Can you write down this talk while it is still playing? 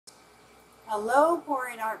Hello,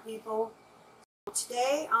 pouring art people.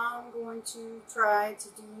 Today I'm going to try to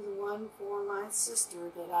do the one for my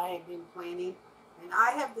sister that I have been planning. And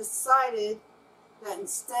I have decided that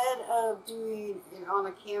instead of doing it on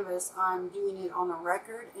a canvas, I'm doing it on a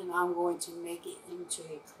record, and I'm going to make it into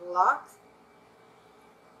a clock.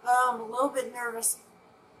 I'm a little bit nervous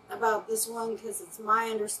about this one because it's my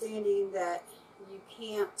understanding that you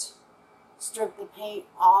can't strip the paint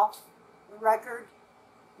off the record.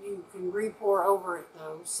 You can re-pour over it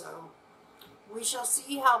though, so we shall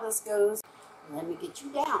see how this goes. Let me get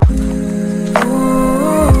you down.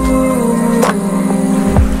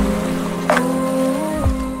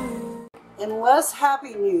 In less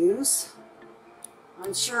happy news,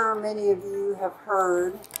 I'm sure many of you have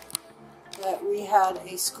heard that we had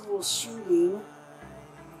a school shooting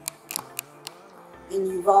in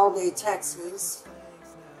Uvalde, Texas.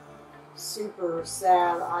 Super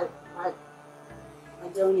sad. I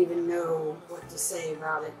don't even know what to say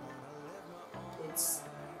about it.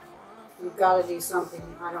 We've got to do something.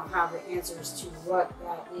 I don't have the answers to what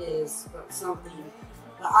that is, but something.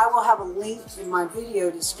 But I will have a link in my video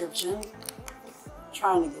description. I'm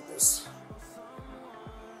trying to get this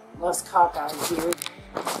less cockeyed here.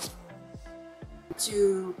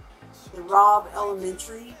 To the Robb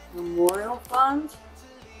Elementary Memorial Fund.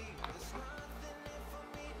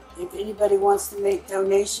 If anybody wants to make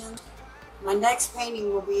donations, my next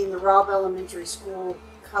painting will be in the Robb Elementary School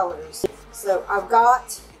colors. So I've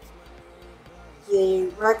got the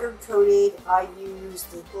record coated. I used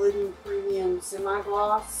the Glidden Premium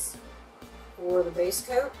Semi-gloss for the base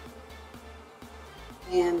coat.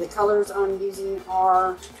 And the colors I'm using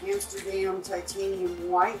are Amsterdam Titanium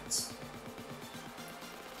White,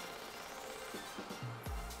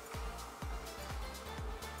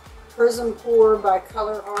 Prizm Pour by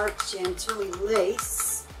ColourArte Chantilly Lace,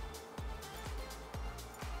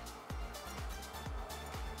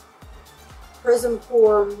 Prizm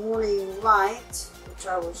Pour Morning Light, which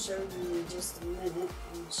I will show you in just a minute,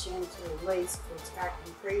 and Chantilly Lace for it's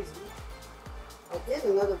acting crazy. I did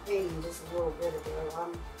another painting just a little bit ago.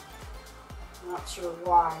 I'm not sure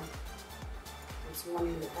why it's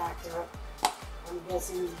wanting to act up. I'm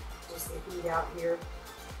guessing just the heat out here.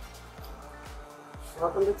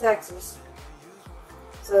 Welcome to Texas.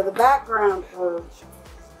 So the background of,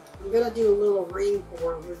 I'm going to do a little ring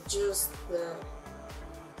pour with just the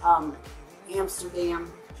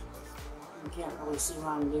Amsterdam, you can't really see what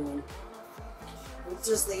I'm doing. It's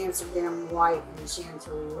just the Amsterdam White and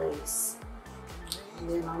Chantilly Lace. And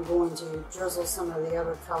then I'm going to drizzle some of the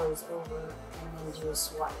other colors over and then do a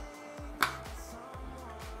swipe.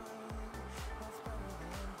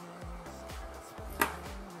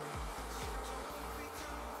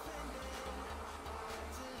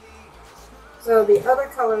 So the other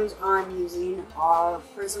colors I'm using are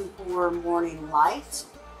Prizm Pour Morning Light,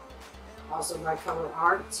 also by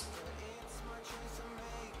ColourArte,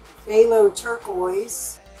 Phthalo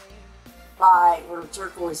Turquoise or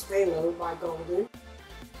Turquoise Phthalo by Golden.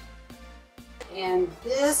 And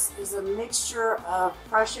this is a mixture of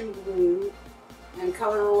Prussian Blue and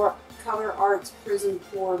ColourArte's Prizm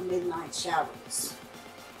Pour Midnight Shadows,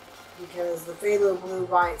 because the Phthalo Blue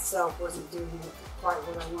by itself wasn't doing quite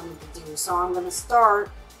what I wanted to do. So I'm going to start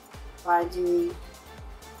by doing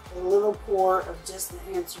a little pour of just the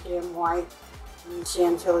Amsterdam White and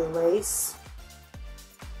Chantilly Lace.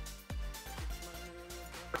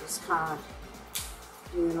 Just kind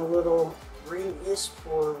of doing a little ring-ish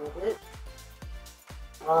pour with it.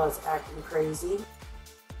 Oh, it's acting crazy.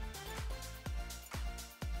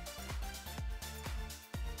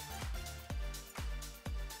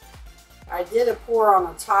 I did a pour on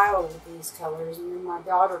a tile with these colors, and then my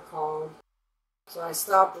daughter called. So I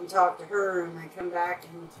stopped and talked to her, and I come back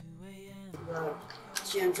and the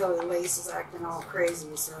Chantilly Lace is acting all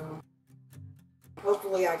crazy. So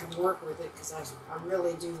hopefully I can work with it, because I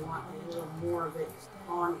really do want a little more of it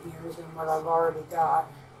on here than what I've already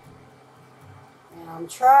got. And I'm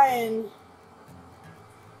trying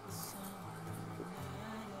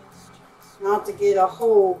not to get a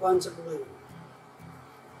whole bunch of blue,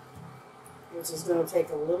 which is going to take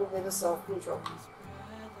a little bit of self-control.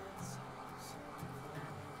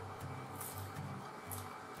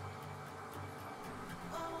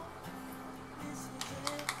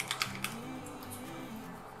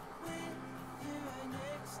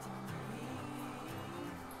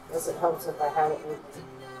 Guess it helps if I have it with me.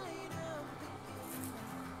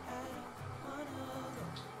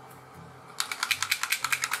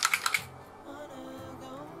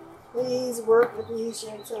 Please work with me,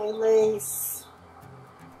 Chantilly Lace.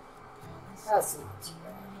 That's not too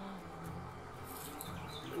bad.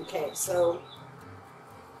 Okay, so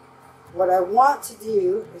what I want to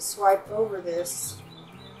do is swipe over this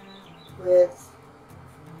with,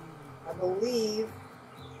 I believe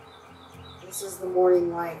this is the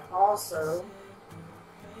Morning Light also.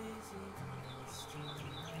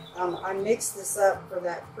 I mixed this up for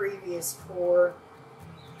that previous pour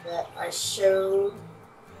that I showed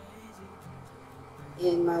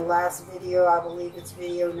in my last video. I believe it's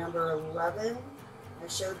video number 11. I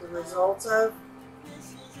showed the results of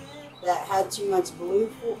that had too much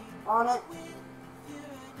blue on it.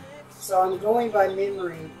 So I'm going by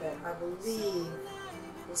memory, but I believe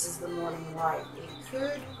this is the Morning Light. It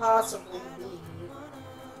could possibly be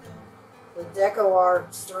the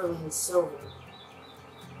ColourArte Sterling Silver.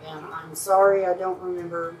 And I'm sorry I don't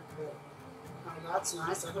remember, but oh, that's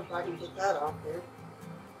nice. I hope I can get that off there.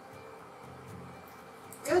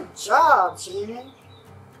 Good job, Shannon.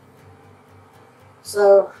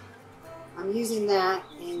 So I'm using that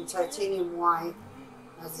in titanium white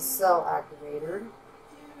as a cell activator.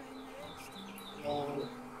 And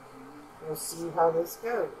we'll see how this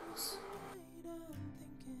goes.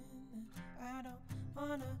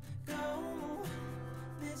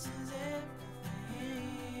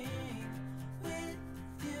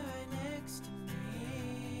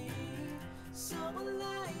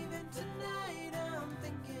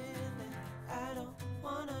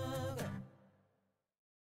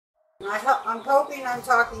 I'm hoping I'm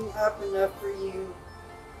talking up enough for you.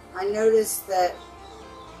 I noticed that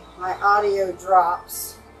my audio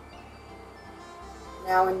drops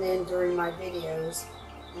now and then during my videos.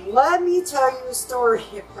 And let me tell you a story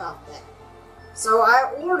about that. So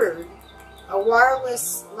I ordered a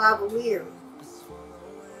wireless lavalier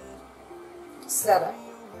setup.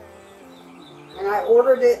 And I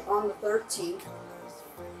ordered it on the 13th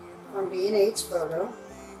from B&H Photo.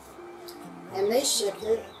 And they shipped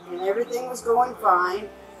it, and everything was going fine.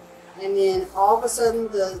 And then all of a sudden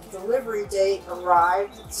the delivery date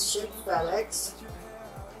arrived. It's shipped FedEx,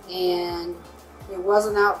 and it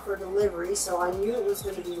wasn't out for delivery, so I knew it was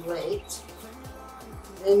going to be late.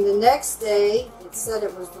 Then the next day it said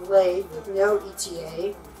it was delayed with no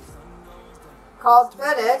ETA. Called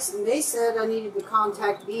FedEx, and they said I needed to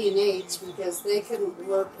contact B&H because they couldn't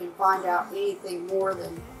look and find out anything more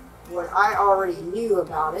than what I already knew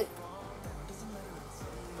about it.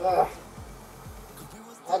 Ugh.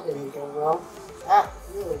 That didn't go well. That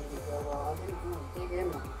really didn't go well. I didn't want to dig in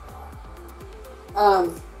on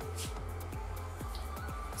that.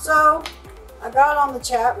 So I got on the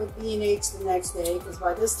chat with B&H the next day because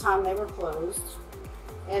by this time they were closed,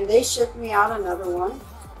 and they shipped me out another one.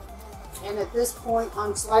 And at this point,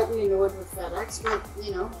 I'm slightly annoyed with FedEx, but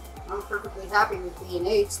you know, I'm perfectly happy with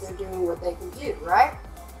B&H. They're doing what they can do, right?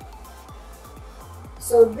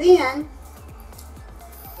 So then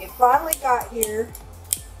it finally got here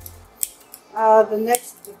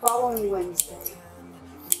the following Wednesday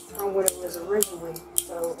from what it was originally,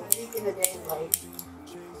 so a week and a day late.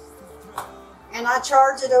 And I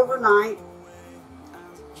charge it overnight,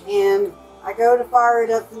 and I go to fire it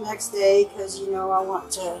up the next day because, you know, I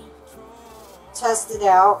want to test it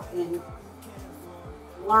out and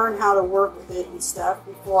learn how to work with it and stuff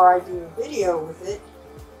before I do a video with it.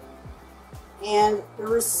 And the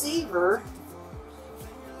receiver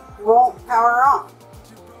won't power on.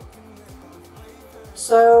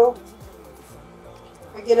 So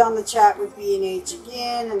I get on the chat with B&H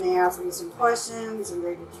again, and they ask me some questions, and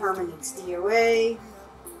they determine it's DOA,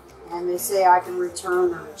 and they say I can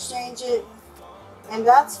return or exchange it, and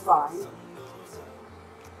that's fine.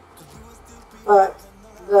 But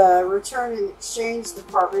the return and exchange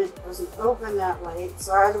department wasn't open that late,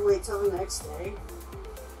 so I had to wait till the next day.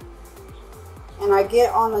 And I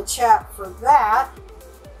get on the chat for that,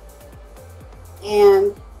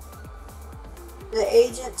 and the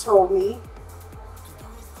agent told me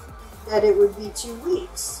that it would be 2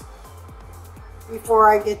 weeks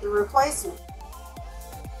before I get the replacement,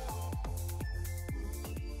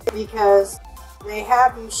 because they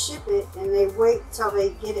have you ship it and they wait till they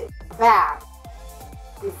get it back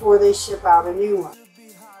before they ship out a new one.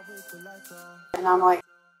 And I'm like,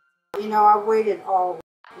 you know, I waited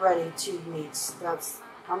already 2 weeks.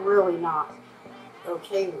 I'm really not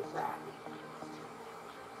okay with that.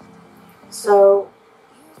 So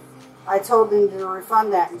I told them to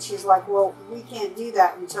refund that, and she's like, well, we can't do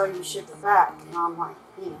that until you ship it back. And I'm like,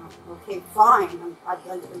 you know, okay, fine. I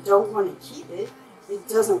don't want to keep it. It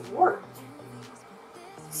doesn't work.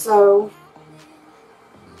 So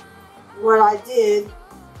what I did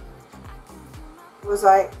was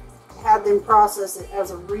I had them process it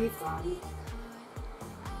as a refund,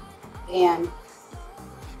 and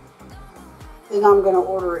then I'm going to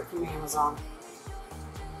order it from Amazon.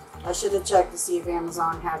 I should have checked to see if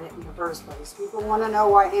Amazon had it in the first place. People want to know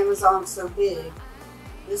why Amazon's so big.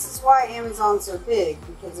 This is why Amazon's so big,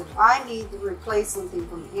 because if I need to replace something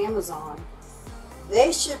from Amazon,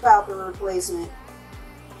 they ship out the replacement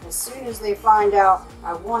as soon as they find out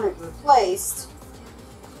I want it replaced,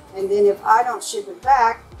 and then if I don't ship it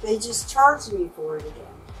back, they just charge me for it again.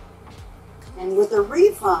 And with a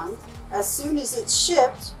refund, as soon as it's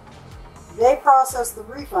shipped, they process the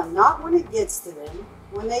refund, not when it gets to them,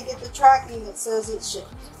 when they get the tracking that says it's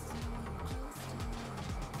shipped.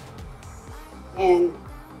 And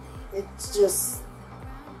it's just,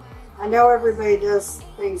 I know everybody does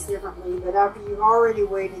things differently, but after you've already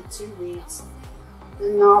waited 2 weeks,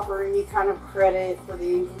 didn't offer any kind of credit for the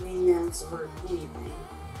inconvenience or anything.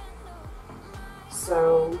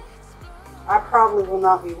 So I probably will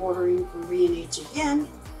not be ordering from B&H again,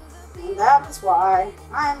 and that is why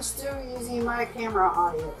I am still using my camera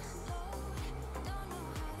audio.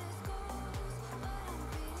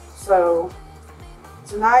 So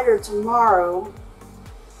tonight or tomorrow,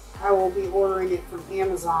 I will be ordering it from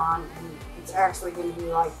Amazon, and it's actually going to be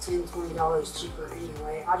like $10, $20 cheaper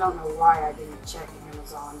anyway. I don't know why I didn't check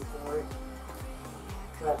Amazon for it,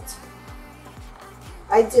 but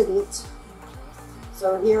I didn't.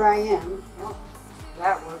 So here I am. Well,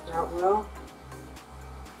 that worked out well.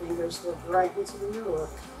 Fingers slipped right into the middle of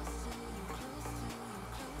it.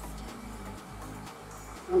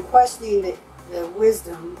 I'm questioning the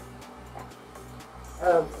wisdom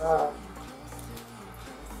of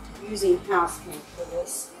using house paint for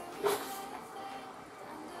this,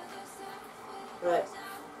 but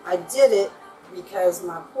I did it because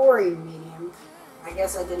my pouring medium, I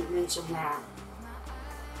guess I didn't mention that,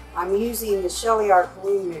 I'm using the ColourArte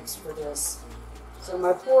glue mix for this. So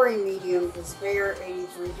my pouring medium is Behr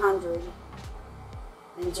 8300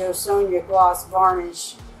 and JoSonja Gloss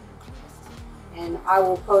Varnish, and I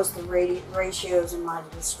will post the ratios in my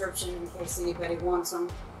description in case anybody wants them.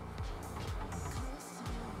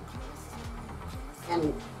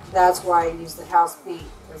 And that's why I use the house paint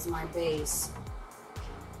as my base.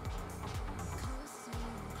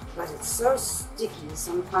 But it's so sticky,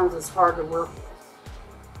 sometimes it's hard to work with.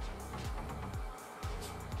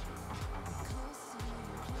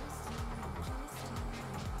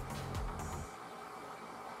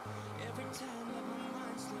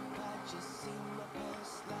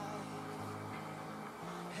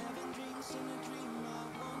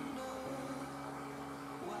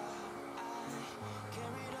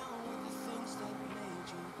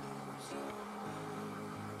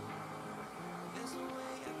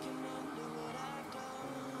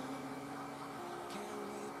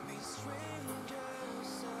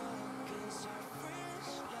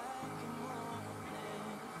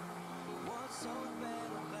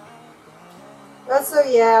 But so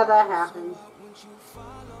yeah, that happened.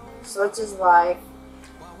 Such is life.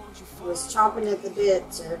 I was chomping at the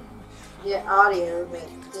bit to get audio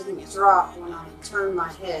that didn't drop when I turned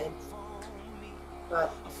my head.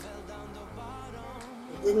 But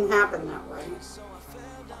it didn't happen that way.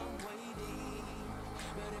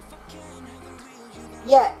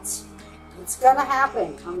 Yet. It's gonna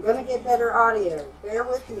happen. I'm gonna get better audio. Bear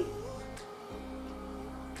with me.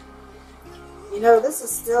 You know, this is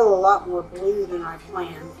still a lot more blue than I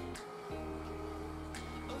planned.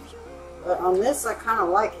 But on this, I kind of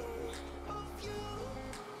like it.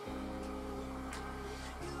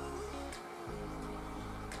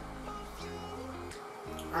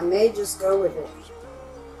 I may just go with it.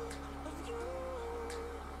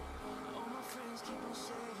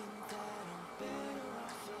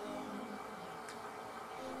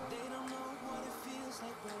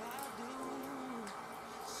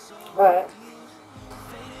 But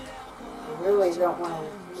I really don't want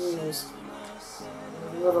to lose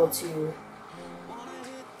a little too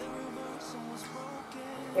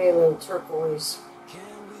halo turquoise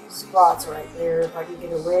spots right there if I can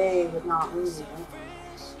get away with not losing it.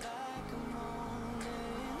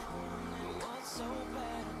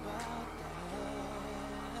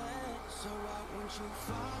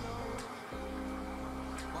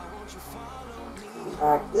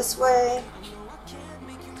 Back this way.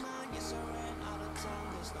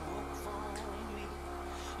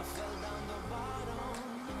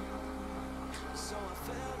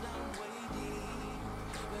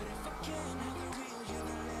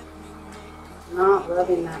 Not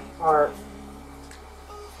loving that part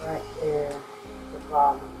right there at the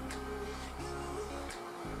bottom.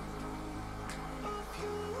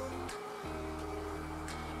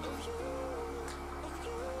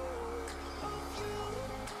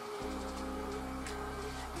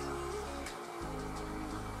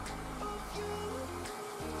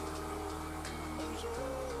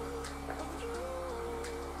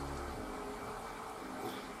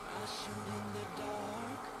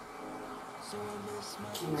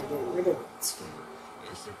 Can I get rid of it?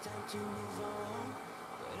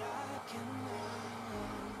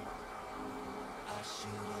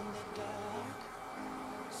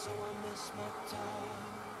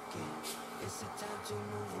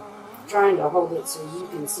 I'm trying to hold it so you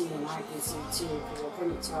can see and I can see too, because I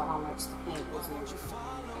couldn't tell how much the paint was moving.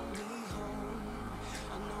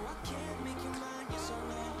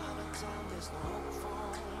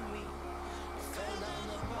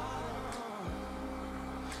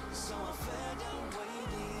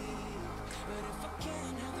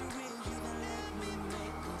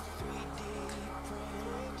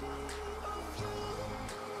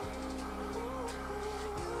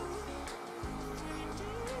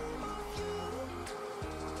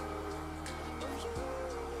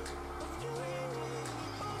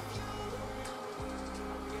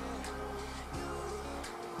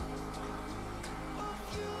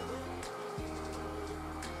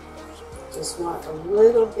 Just want a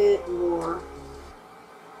little bit more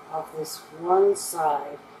of this one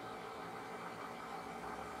side.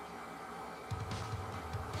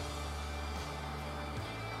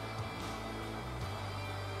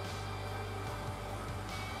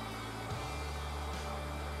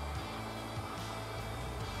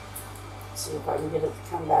 See if I can get it to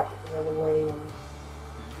come back the other way.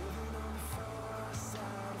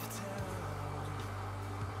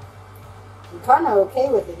 I'm kind of okay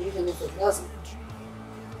with it, even if it doesn't.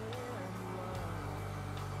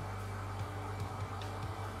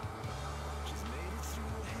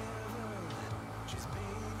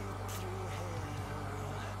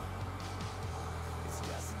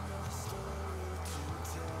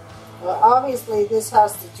 Well, obviously this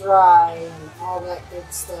has to dry and all that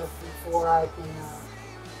good stuff before I can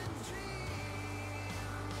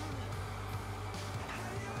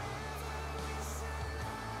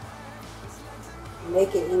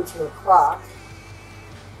make it into a clock.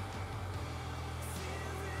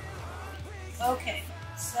 Okay,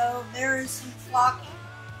 so there is some flocking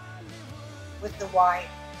with the white,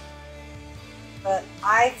 but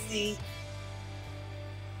I think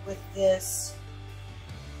with this,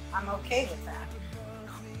 I'm okay with that.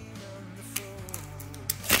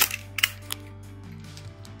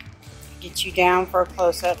 Get you down for a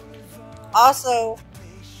close-up. Also,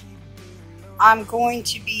 I'm going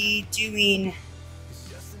to be doing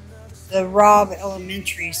the Rob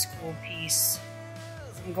Elementary School piece.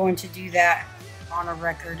 I'm going to do that on a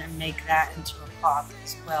record and make that into a cloth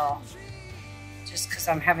as well, just because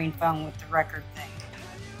I'm having fun with the record thing.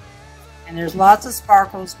 And there's lots of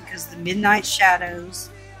sparkles because the midnight shadows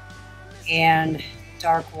and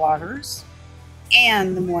dark waters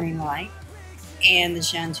and the morning light and the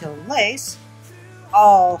Chantilly lace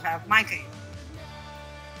all have mica.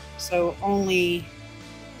 So only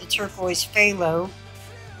the turquoise phthalo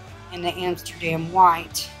and the Amsterdam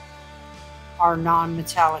white are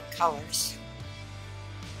non-metallic colors.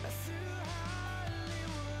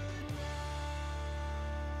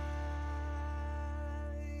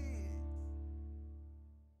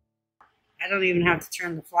 I don't even have to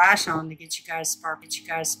turn the flash on to get you guys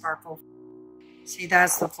sparkle. See,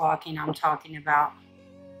 that's the flocking I'm talking about.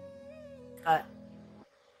 But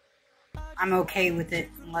I'm okay with it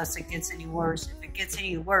unless it gets any worse. If it gets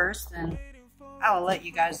any worse, then I will let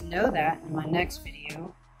you guys know that in my next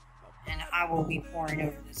video, and I will be pouring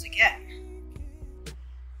over this again.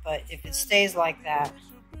 But if it stays like that,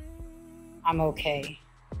 I'm okay.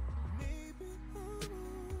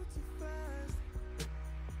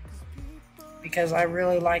 Because I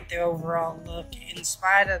really like the overall look, in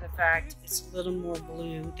spite of the fact it's a little more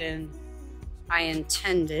blue than I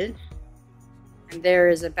intended. And there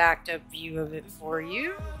is a backed up view of it for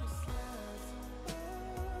you.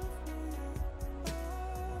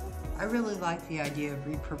 I really like the idea of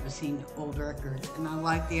repurposing old records, and I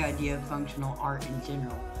like the idea of functional art in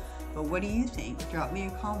general. But what do you think? Drop me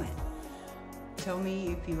a comment. Tell me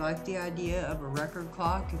if you like the idea of a record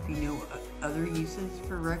clock, if you know other uses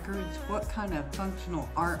for records. What kind of functional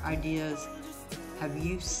art ideas have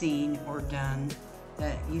you seen or done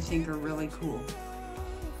that you think are really cool?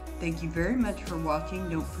 Thank you very much for watching.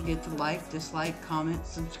 Don't forget to like, dislike, comment,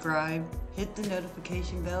 subscribe, hit the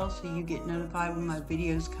notification bell so you get notified when my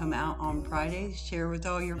videos come out on Fridays. Share with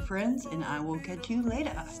all your friends, and I will catch you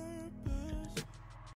later.